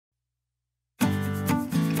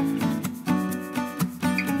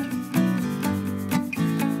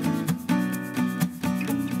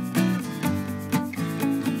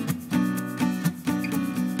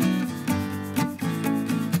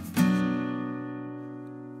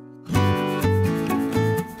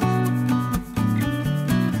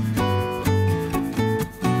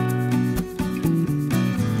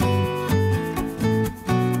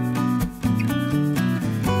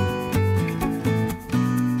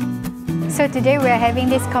So today we are having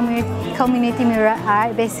this community mural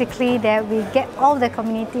art. Basically, that we get all the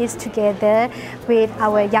communities together with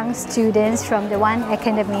our young students from the One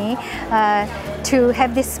Academy to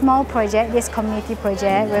have this small project, this community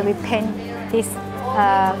project, where we paint this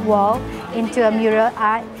wall into a mural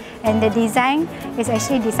art, and the design is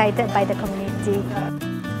actually decided by the community.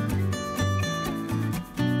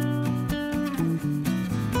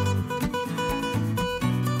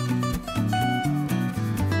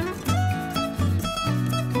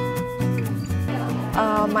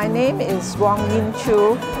 My name is Wong Yin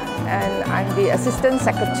Chu, and I'm the Assistant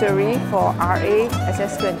Secretary for RA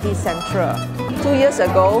SS20 Central. 2 years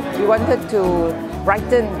ago, we wanted to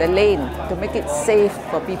brighten the lane to make it safe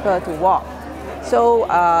for people to walk. So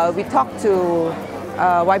we talked to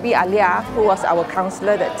YB Alia, who was our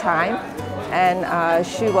councillor at that time, and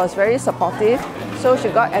she was very supportive. So she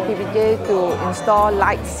got FPPJ to install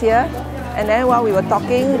lights here. And then while we were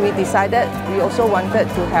talking, we decided we also wanted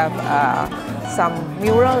to have some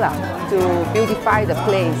mural to beautify the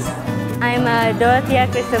place. I'm Dorothea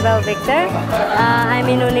Christabel Victor. I'm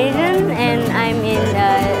Indonesian and I'm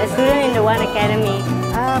a student in the One Academy.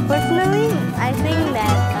 Personally, I think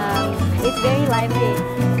that it's very lively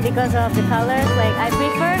because of the colors. Like I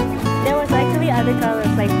prefer, there was actually other colors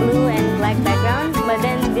like blue and black background, but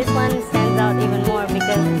then this one stands out even more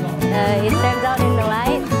because it stands out in the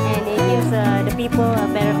light and it gives the people a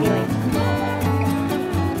better feeling.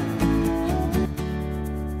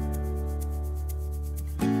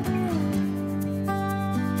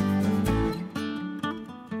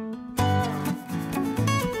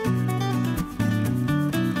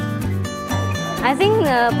 I think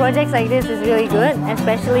projects like this is really good,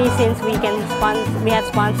 especially since we have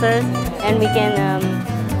sponsors and we can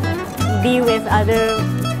be with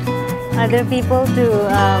other people to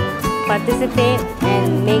participate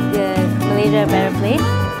and make Malaysia a better place.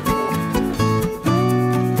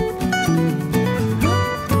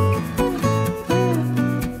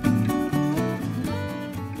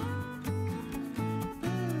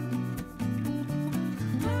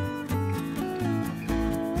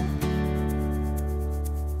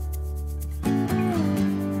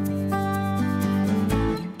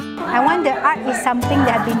 I want the art is something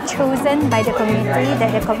that has been chosen by the community,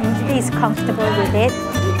 that the community is comfortable with it.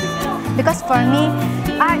 Because for me,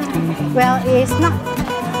 art, well, it's not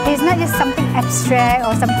just something abstract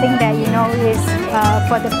or something that, you know, is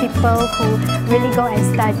for the people who really go and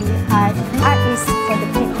study art. Art is for the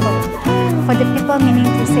people. For the people, meaning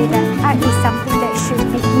to say that art is something that should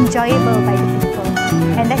be enjoyable by the people.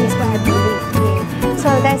 And that is what I believe in. So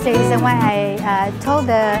that's the reason why I told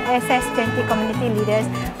the SS20 community leaders,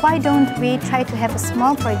 why don't we try to have a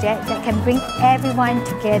small project that can bring everyone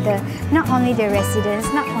together, not only the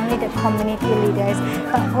residents, not only the community leaders,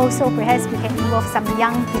 but also perhaps we can involve some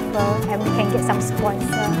young people and we can get some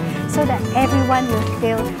sponsors so that everyone will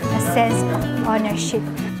feel a sense of ownership.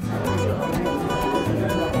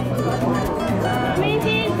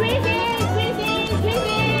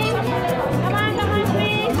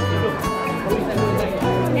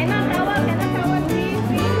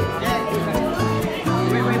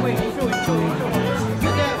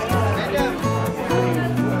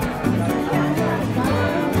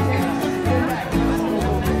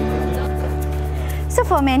 So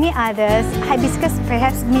for many others, hibiscus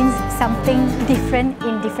perhaps means something different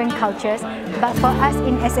in different cultures, but for us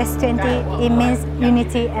in SS20, it means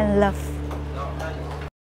unity and love.